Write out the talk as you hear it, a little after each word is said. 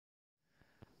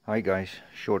Hi guys,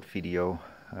 short video.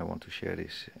 I want to share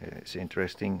this. It's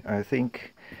interesting. I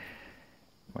think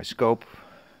my scope,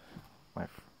 my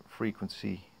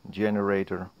frequency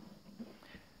generator,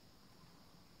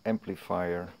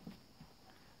 amplifier,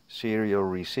 serial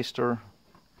resistor,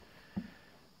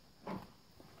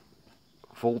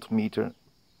 voltmeter,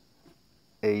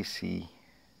 AC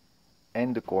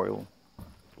and the coil,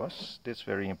 plus, that's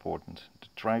very important, the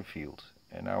tri-field.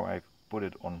 And now I've put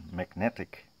it on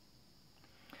magnetic.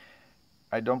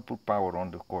 I don't put power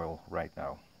on the coil right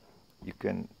now. You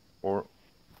can, or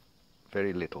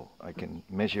very little. I can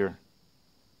measure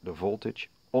the voltage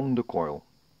on the coil.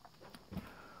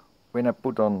 When I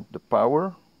put on the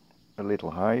power a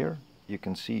little higher, you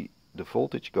can see the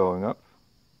voltage going up.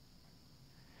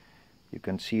 You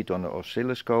can see it on the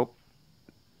oscilloscope.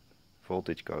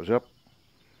 Voltage goes up.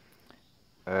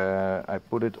 I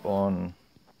put it on,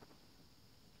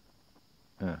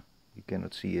 you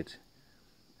cannot see it,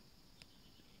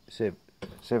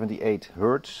 78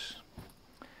 Hertz,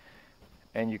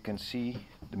 and you can see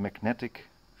the magnetic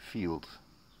field.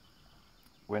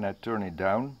 When I turn it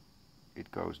down,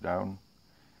 it goes down.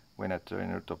 When I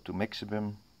turn it up to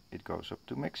maximum, it goes up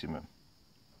to maximum.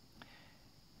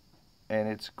 And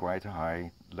it's quite a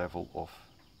high level of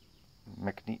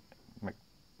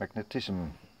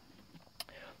magnetism.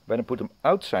 When I put them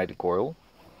outside the coil,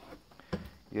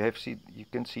 you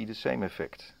can see the same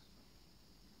effect.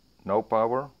 No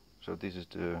power, so this is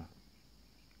the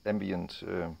ambient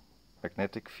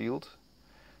magnetic field.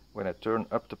 When I turn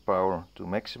up the power to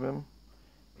maximum,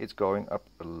 it's going up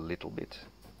a little bit.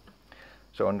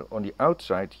 So on the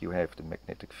outside you have the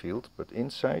magnetic field, but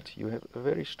inside you have a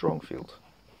very strong field.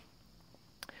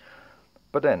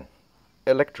 But then,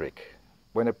 electric.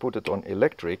 When I put it on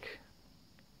electric,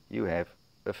 you have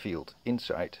a field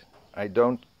inside. I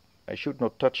should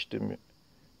not touch the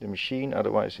machine,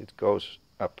 otherwise it goes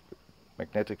up.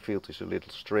 Magnetic field is a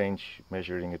little strange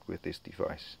measuring it with this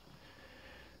device.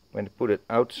 When I put it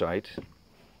outside,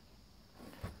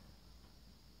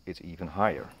 it's even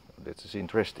higher. That is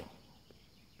interesting.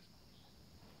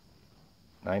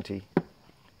 90.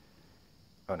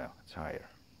 Oh no, it's higher.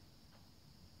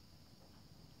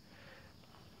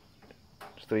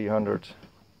 It's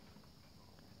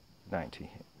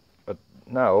 390. But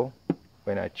now,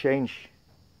 when I change,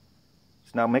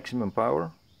 it's now maximum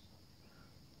power.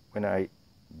 When I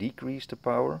decrease the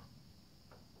power,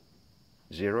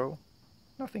 0,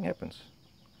 nothing happens.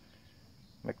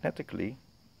 Magnetically,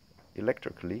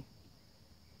 electrically,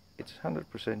 it's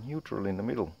 100% neutral in the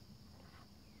middle.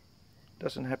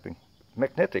 Doesn't happen.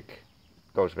 Magnetic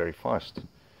goes very fast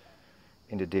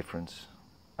in the difference.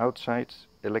 Outside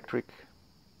electric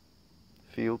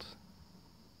field,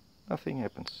 nothing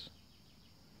happens.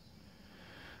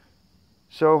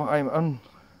 So I'm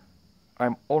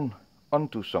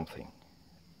onto something.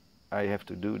 I have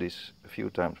to do this a few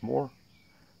times more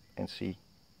and see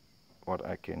what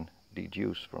I can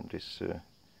deduce from this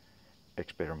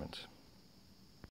experiment.